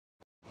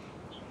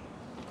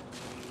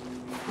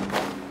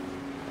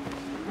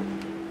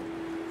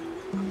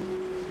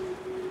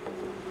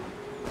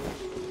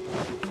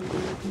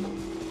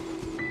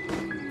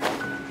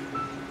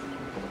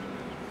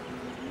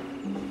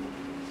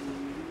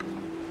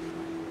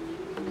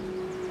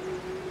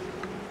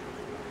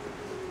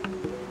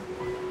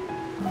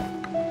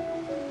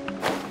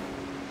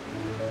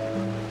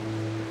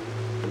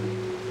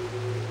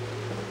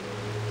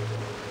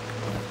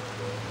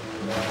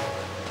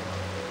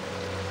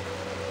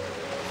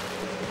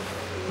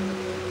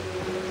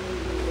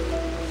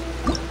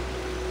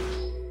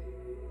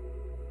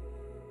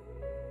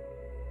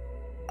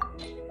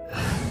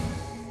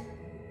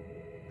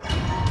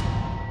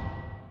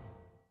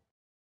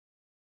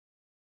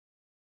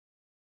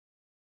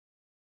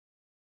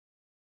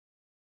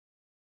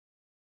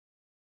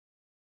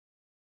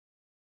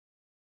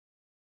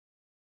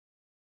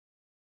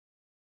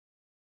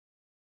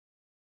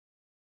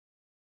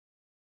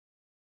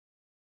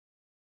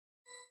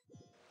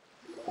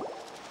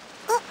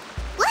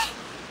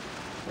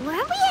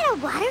Weren't we at a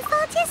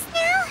waterfall just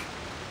now?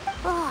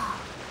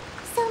 Oh,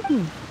 so...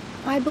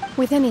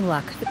 With any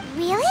luck.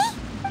 Really?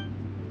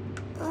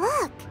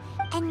 Look,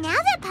 and now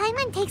that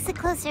Paimon takes a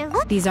closer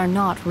look... These are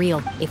not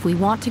real. If we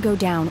want to go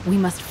down, we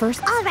must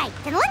first... All right,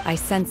 then what? I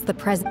sense the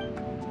presence...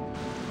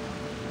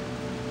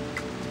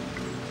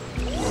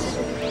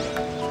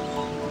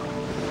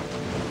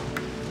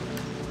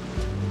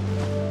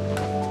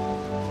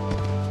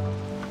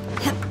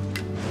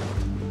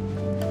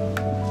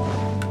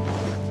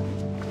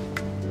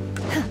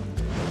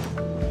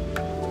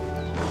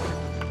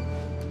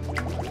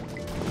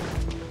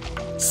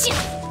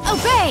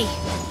 Obey!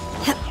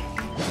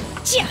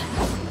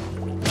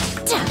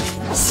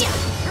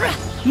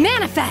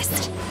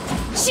 Manifest!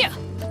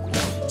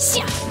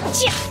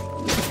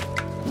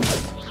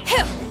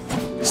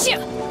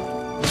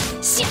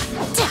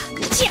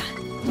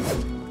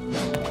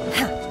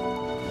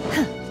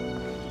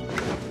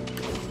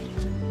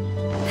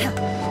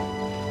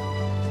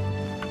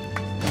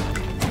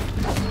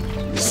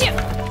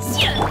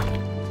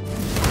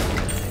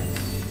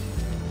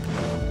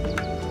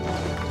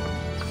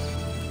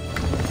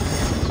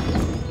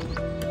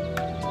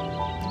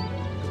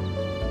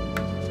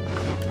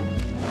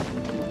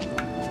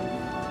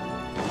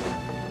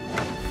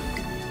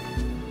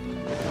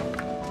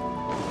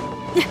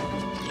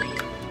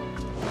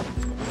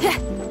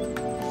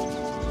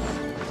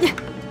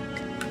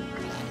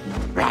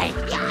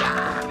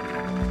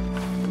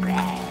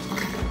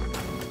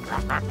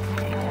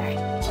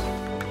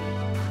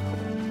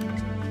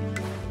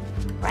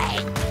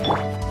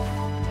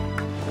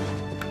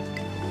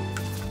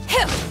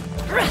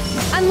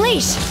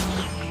 Unleash!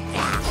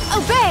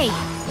 Obey!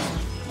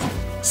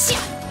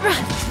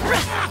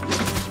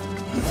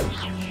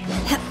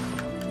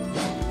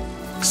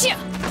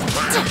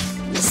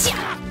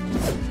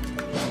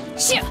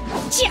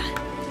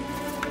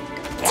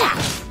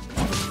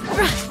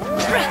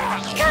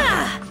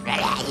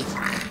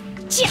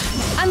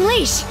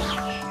 Unleash!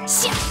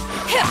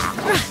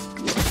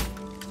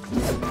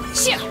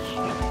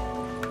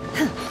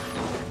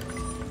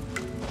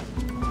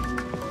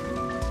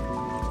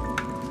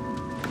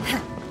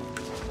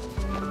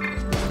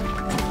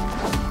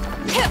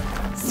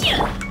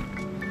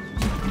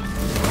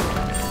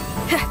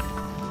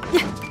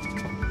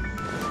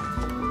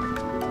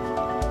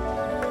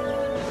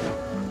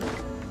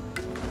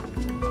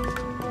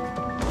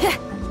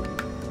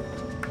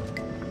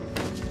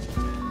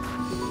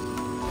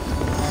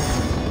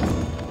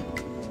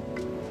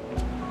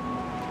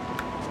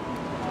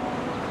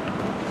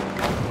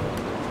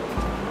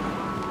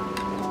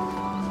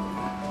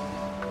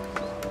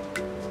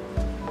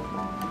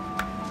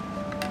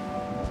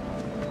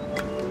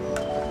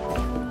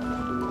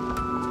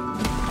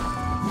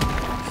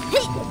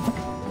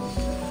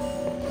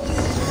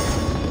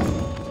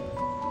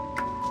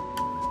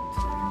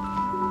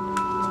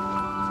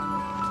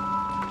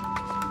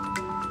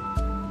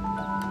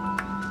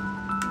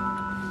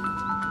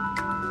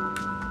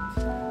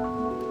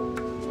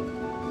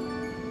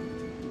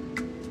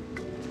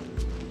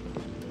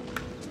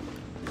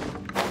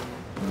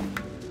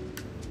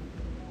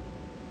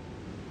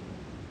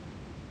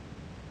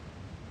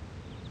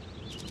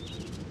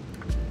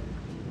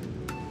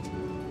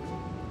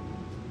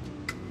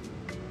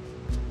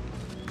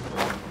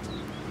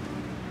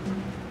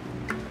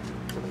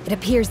 It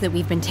appears that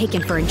we've been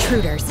taken for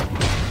intruders.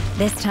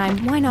 This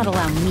time, why not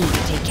allow me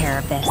to take care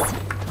of this?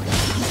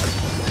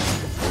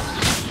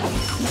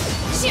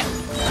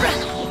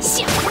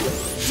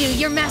 Do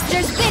your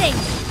master's bidding!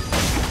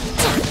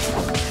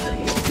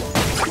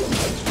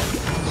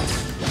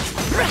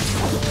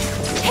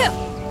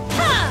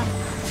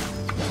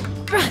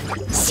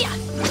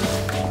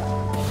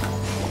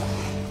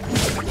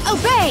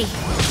 Obey!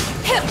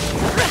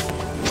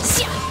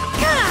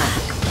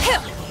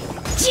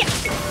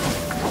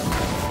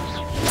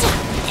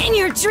 In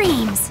your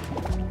dreams!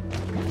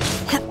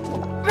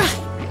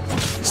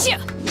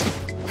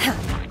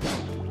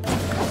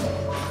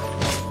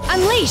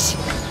 Unleash!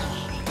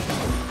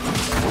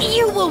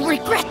 You will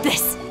regret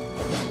this!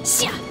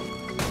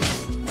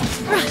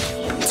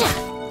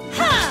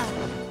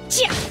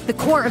 The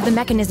core of the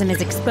mechanism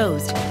is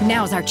exposed.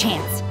 Now's our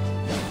chance.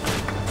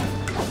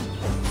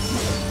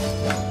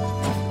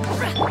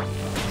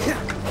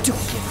 Don't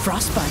get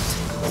frostbite.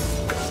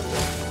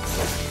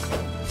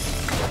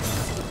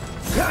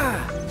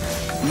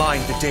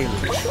 Mind the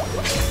deluge.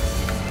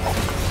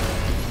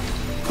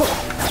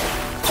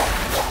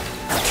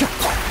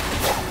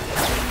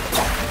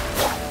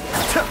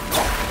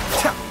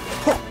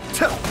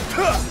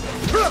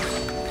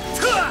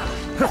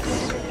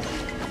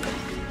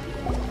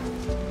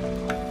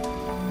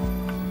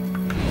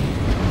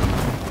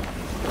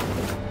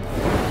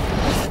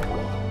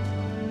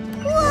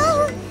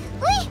 Whoa!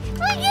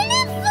 We're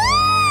gonna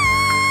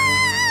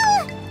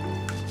fall!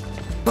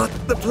 But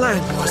the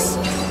plan was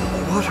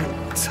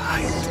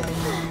watertight.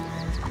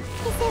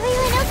 Is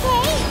everyone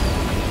okay?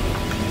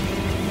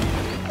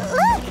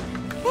 Look!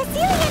 The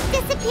ceiling has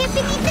disappeared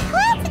beneath the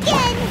clouds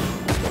again!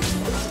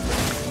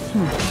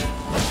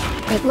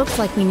 It looks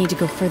like we need to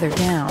go further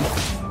down.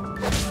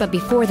 But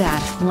before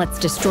that, let's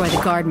destroy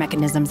the guard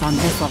mechanisms on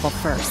this level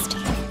first.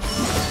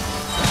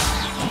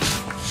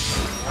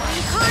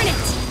 Incarnate!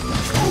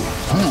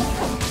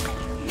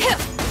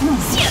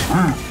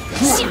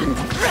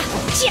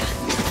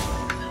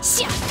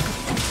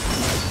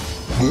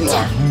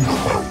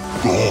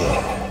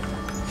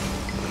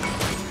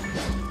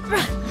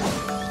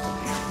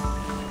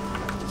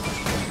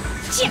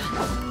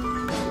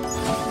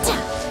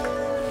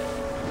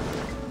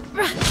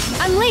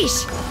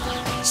 Unleash!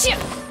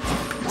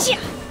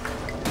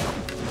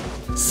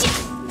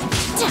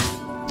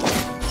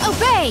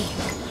 Obey!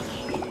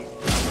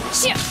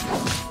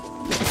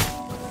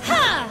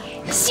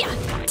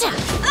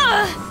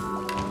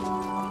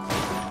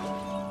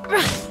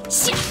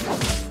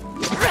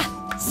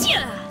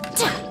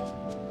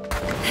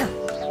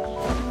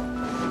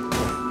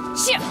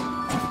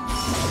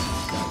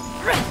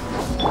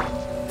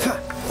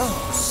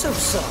 Oh, so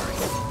sorry.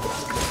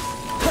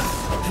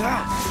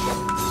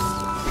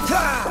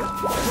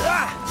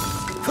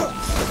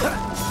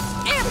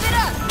 Amp it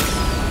up!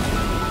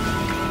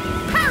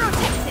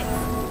 Pyrotechnics!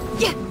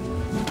 Yeah!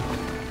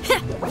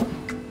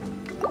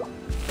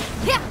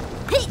 Yeah!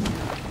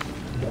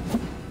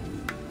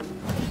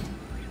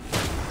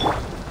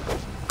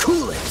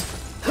 Cool it!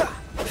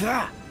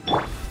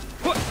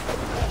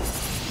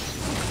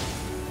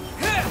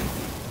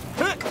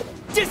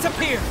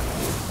 Disappear!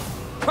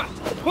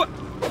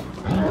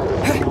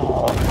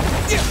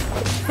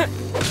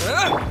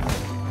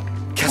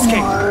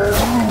 Cascade!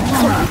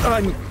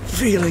 I'm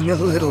feeling a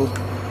little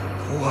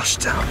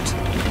washed out.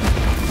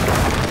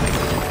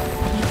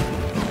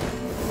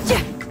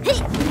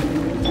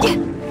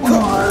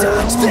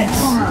 Dodge this!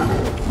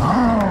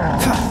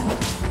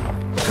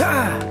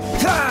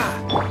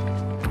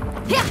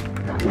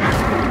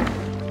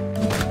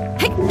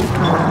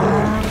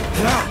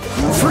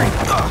 Free!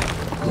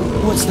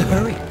 What's the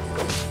hurry?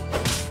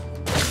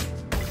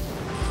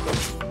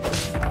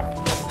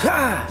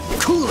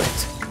 Cool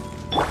it!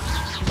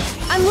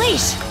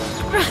 Unleash!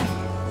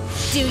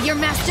 Do your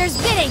master's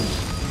bidding!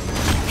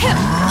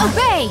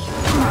 Obey!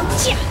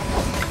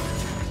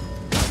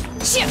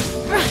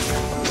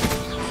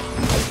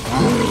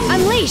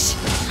 Unleash!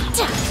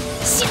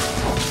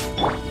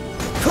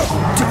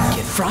 Don't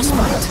get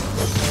frostbite!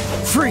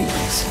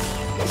 Freeze!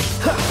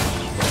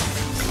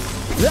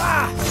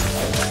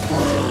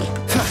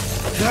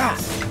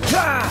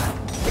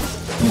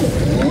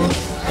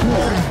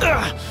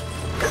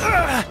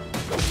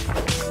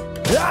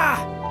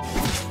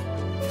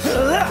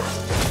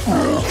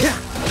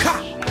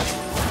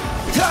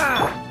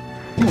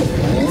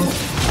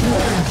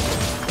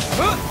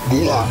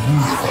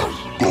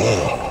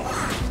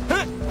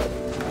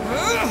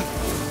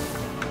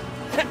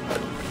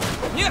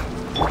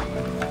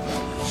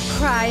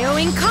 Cryo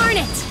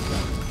incarnate!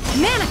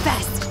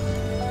 Manifest!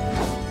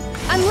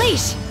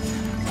 Unleash!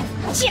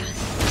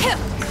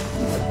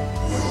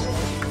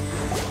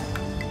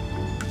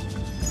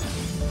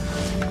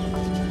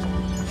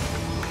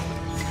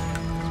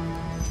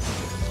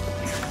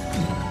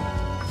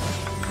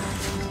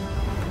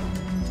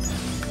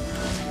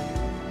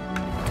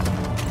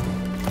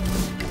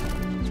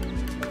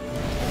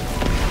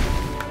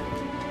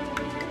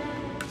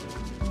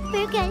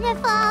 We're gonna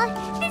fall!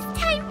 This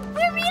time,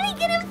 we're really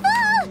gonna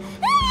fall!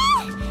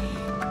 Ah!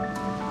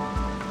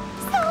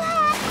 So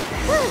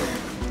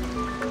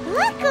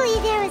luckily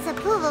there was a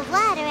pool of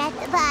water at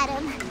the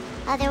bottom.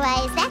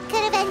 Otherwise, that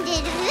could have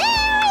ended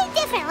very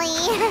differently.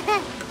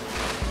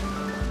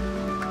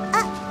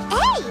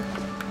 Hey!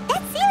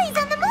 That Sealy's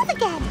on the move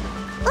again!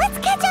 Let's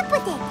catch up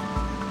with it!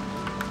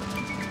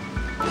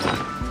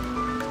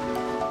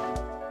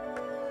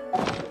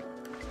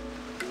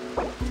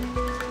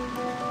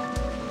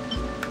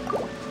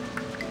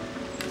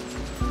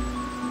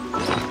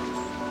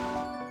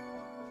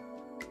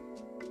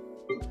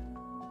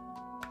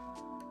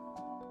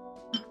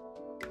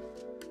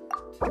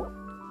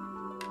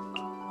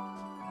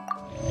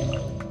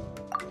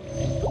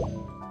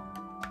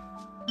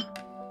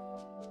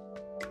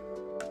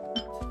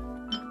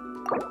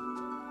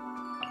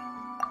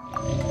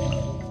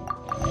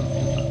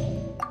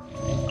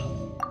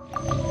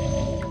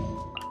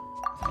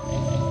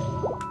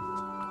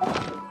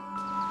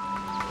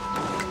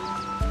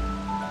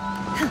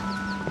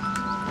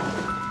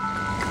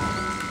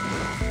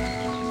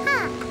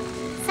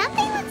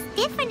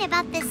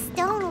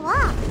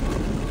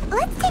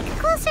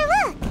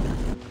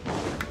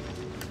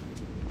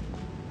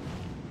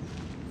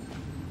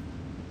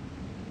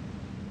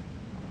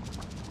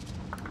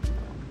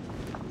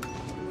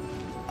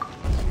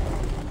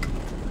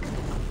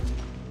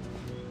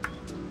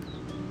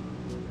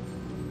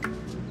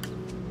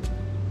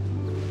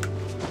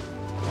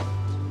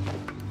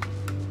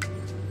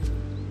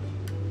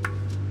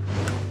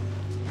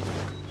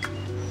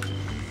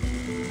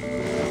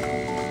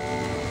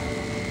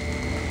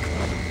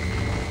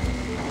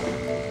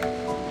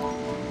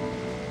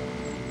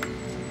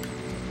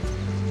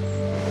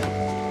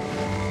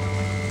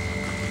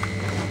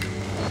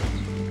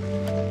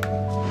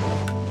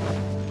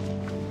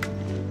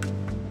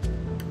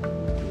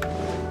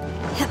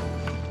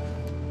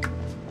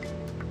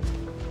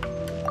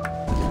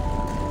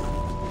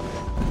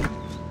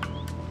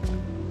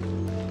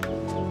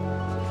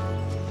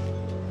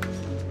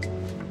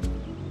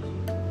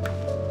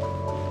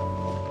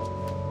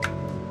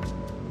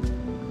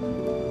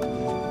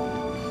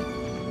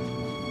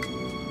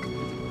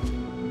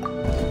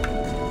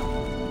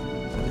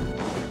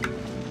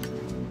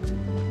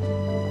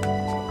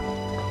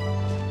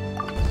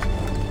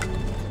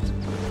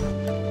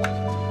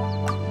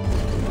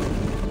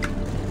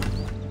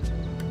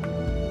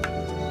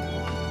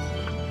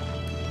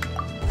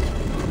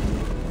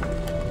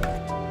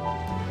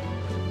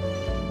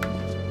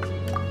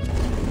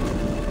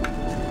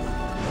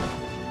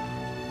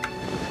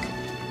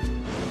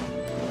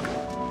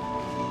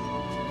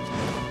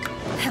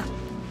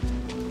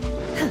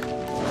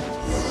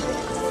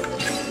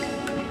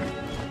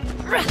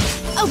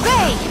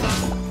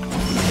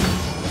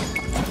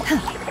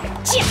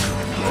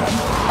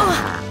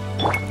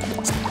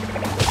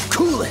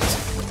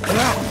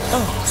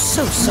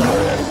 so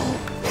sorry.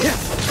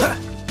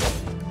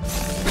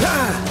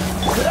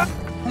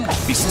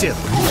 Be still.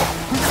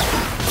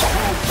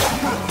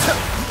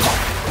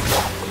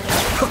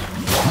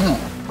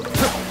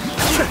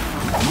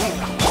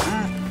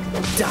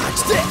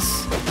 Dodge this.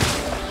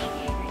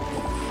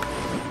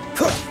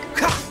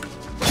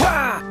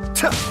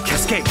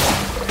 Cascade.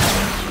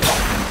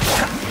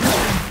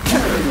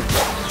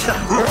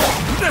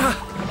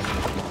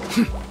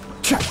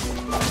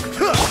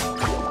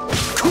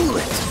 Cool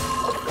it.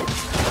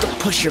 Don't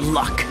push your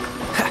luck.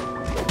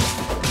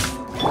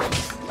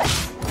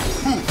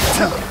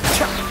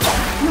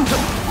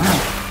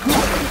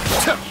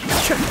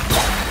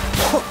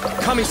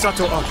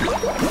 Kamisato Aki.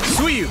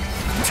 Suiyu.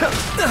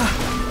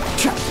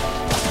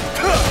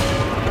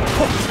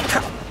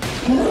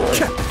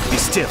 Be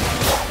still.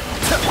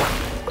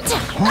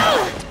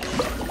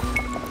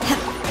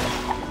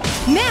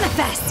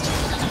 Manifest!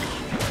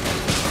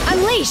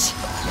 Unleash!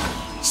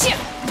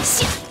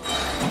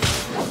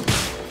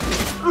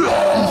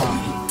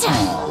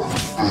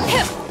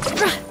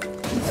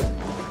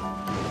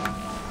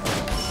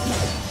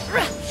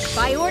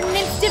 By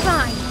ordinance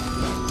divine!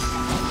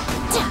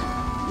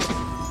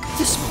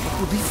 This moment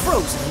will be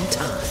frozen in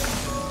time.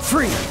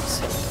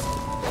 Freeze!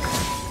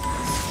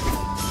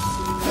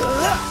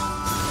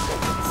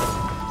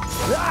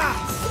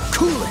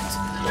 Cool it!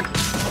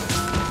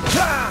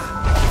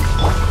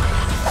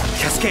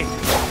 Cascade!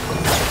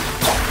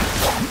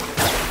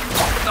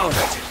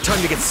 Alright,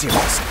 time to get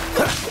serious.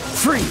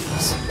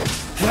 Freeze!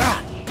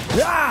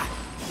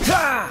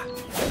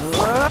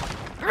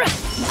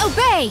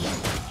 Obey!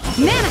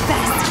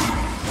 Manifest!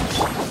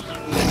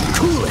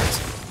 Cool it!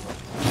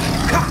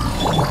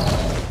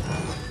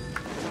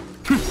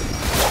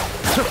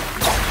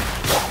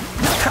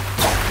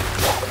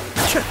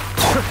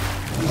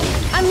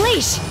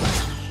 Unleash!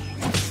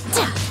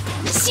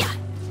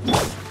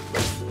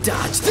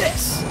 Dodge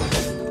this!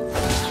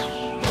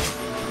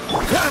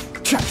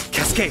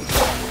 Cascade!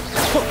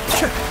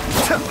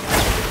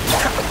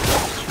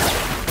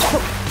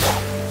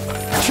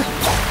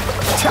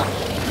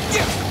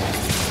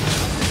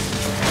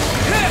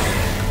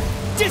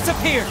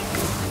 Disappear!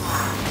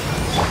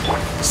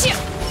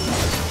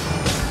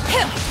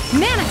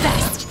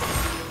 Manifest!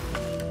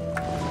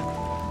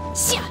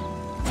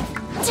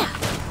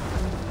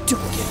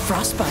 Don't get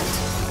frostbite.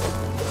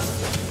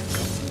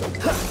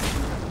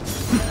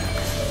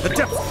 The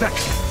depth back.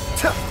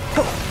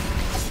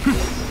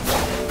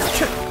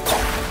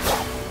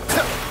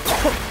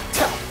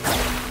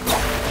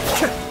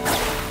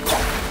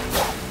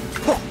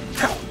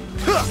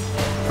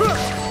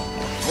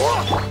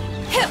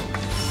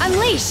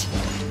 Unleash!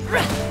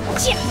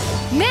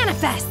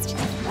 Manifest!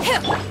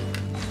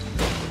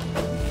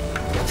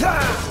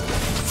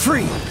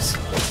 Freeze!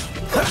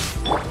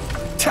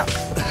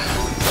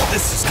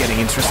 This is getting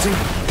interesting.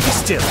 Be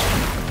still.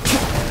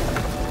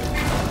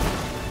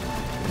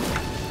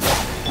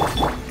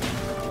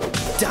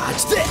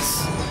 Dodge this!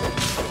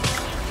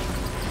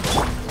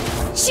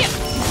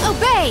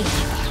 Obey!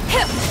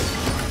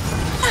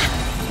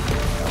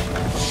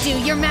 Do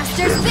your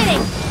master's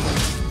bidding!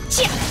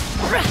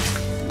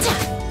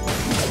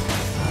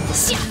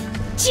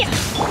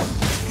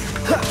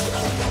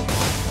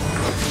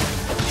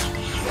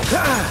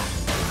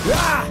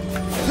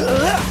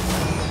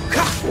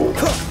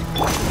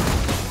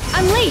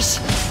 Unleash!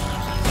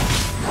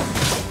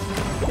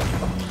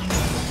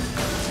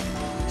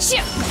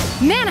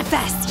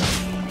 Manifest!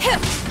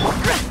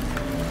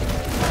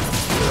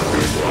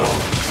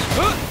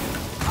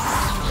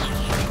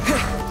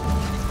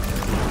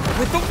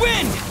 With the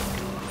wind!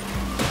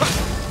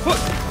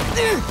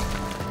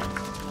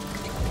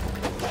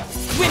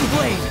 Wind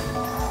blade!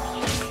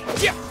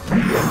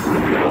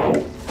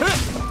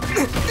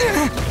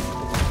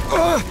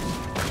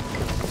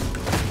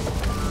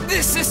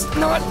 This is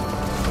not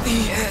the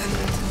end.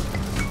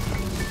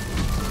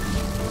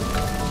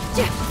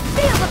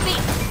 Feel the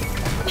beat!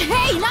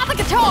 Hey, not the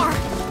guitar!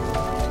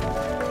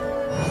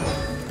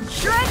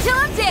 Shred till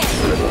I'm dead!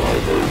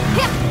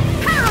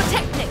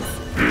 Pyrotechnics!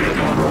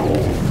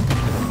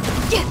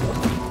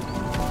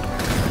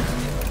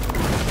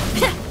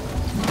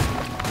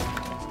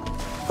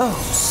 Oh,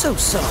 so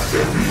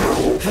sorry.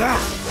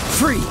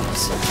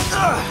 Freeze!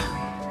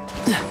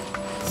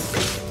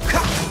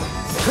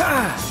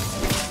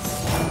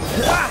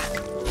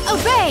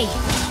 Obey!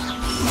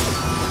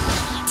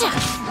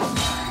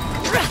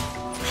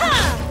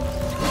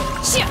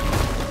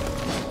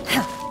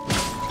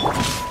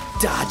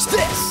 Dodge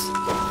this!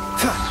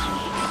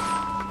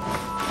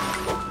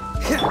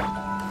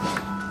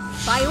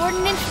 By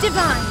ordinance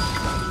divine!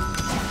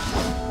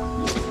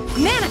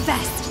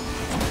 Manifest!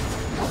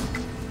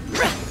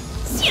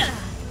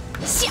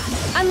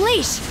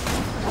 Unleash!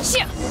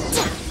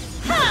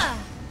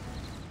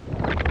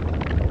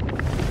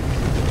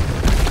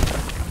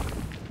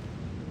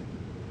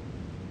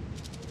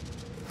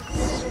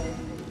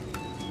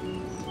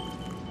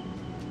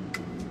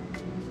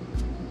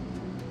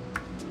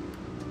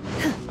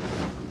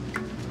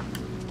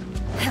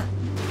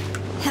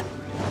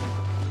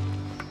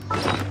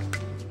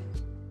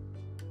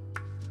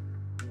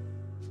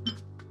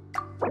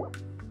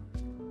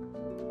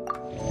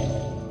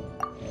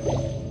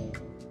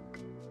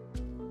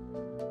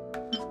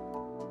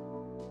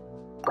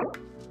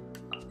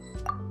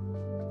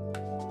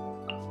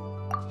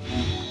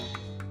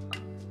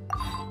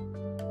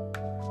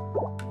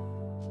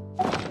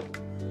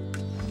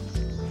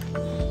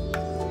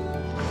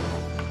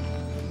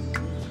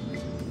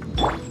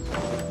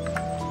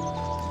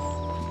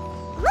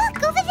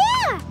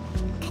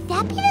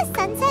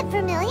 that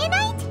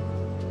vermilionite?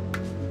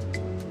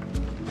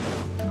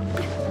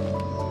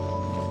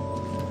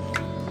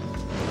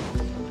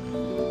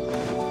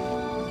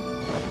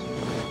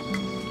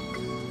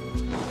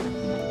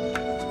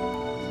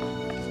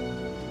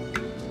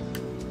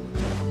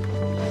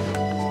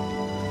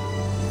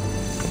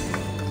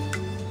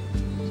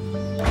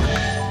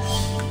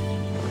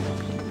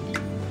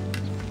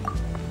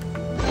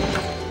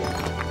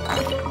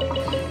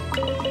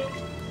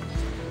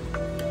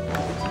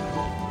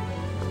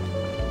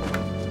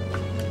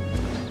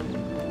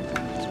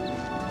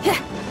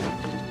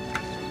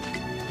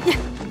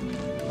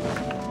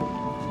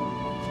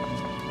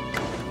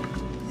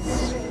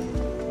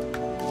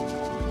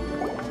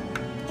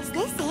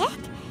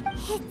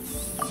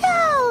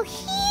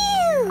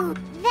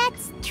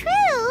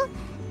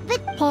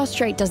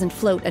 Prostrate doesn't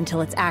float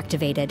until it's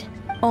activated.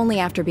 Only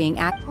after being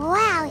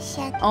Wow,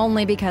 Shen.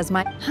 Only because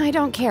I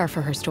don't care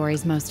for her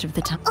stories most of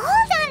the time.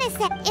 Hold on a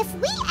sec. If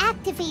we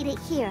activate it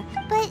here,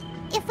 but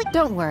if we...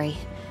 Don't worry.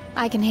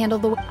 I can handle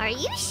the... Are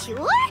you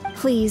sure?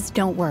 Please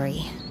don't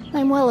worry.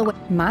 I'm well aware.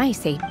 My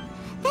safety.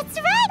 That's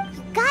right.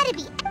 You gotta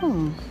be...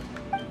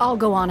 I'll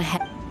go on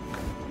ahead.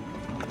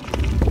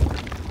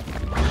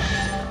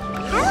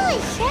 How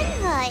is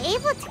Shenhe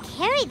able to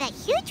carry that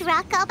huge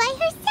rock all by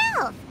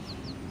herself?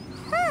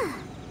 Huh.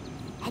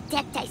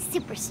 Adepti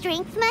super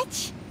strength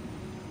much?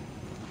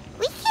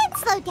 We can't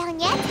slow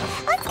down yet.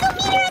 Let's go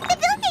meet her at the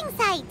building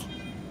site.